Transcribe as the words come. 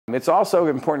It's also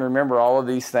important to remember all of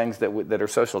these things that are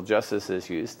social justice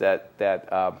issues, that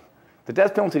the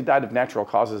death penalty died of natural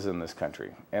causes in this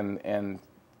country, and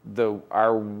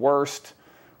our worst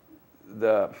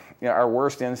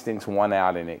instincts won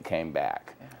out, and it came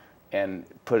back, and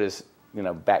put us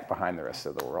back behind the rest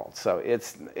of the world. So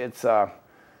it's I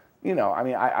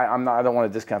don't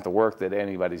want to discount the work that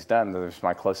anybody's done. They're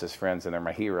my closest friends, and they're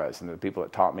my heroes, and the people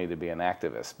that taught me to be an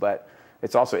activist. But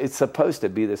it's supposed to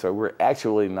be this way. We're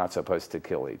actually not supposed to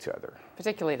kill each other.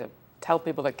 Particularly to tell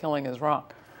people that killing is wrong.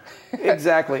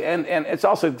 Exactly. And it's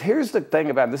also, here's the thing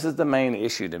about it, this is the main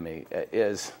issue to me,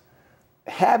 is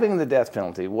having the death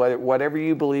penalty, whatever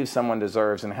you believe someone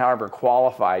deserves and however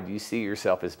qualified you see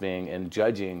yourself as being in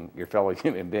judging your fellow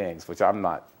human beings, which I'm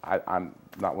not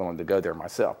willing to go there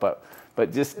myself, but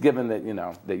just given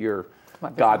that that you're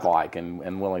godlike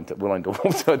and willing to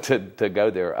go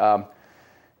there.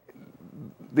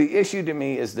 The issue to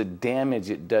me is the damage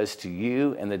it does to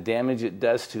you and the damage it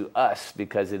does to us,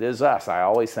 because it is us. I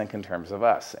always think in terms of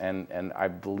us, and I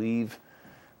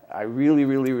really,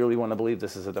 really, really want to believe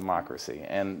this is a democracy.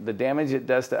 And the damage it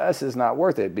does to us is not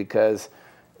worth it, because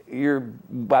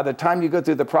by the time you go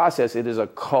through the process, it is a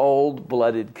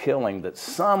cold-blooded killing that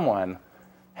someone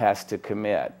has to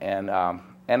commit. And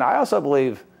I also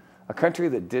believe a country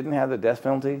that didn't have the death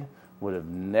penalty would have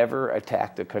never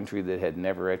attacked a country that had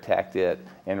never attacked it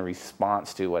in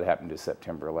response to what happened to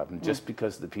September 11th, just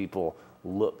because the people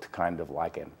looked kind of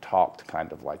like and talked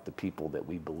kind of like the people that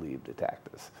we believed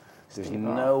attacked us. There's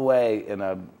no way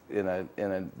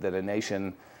that a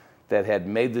nation that had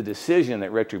made the decision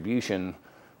that retribution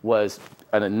was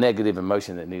a negative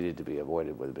emotion that needed to be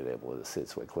avoided would have been able to sit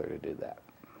its way clear to do that.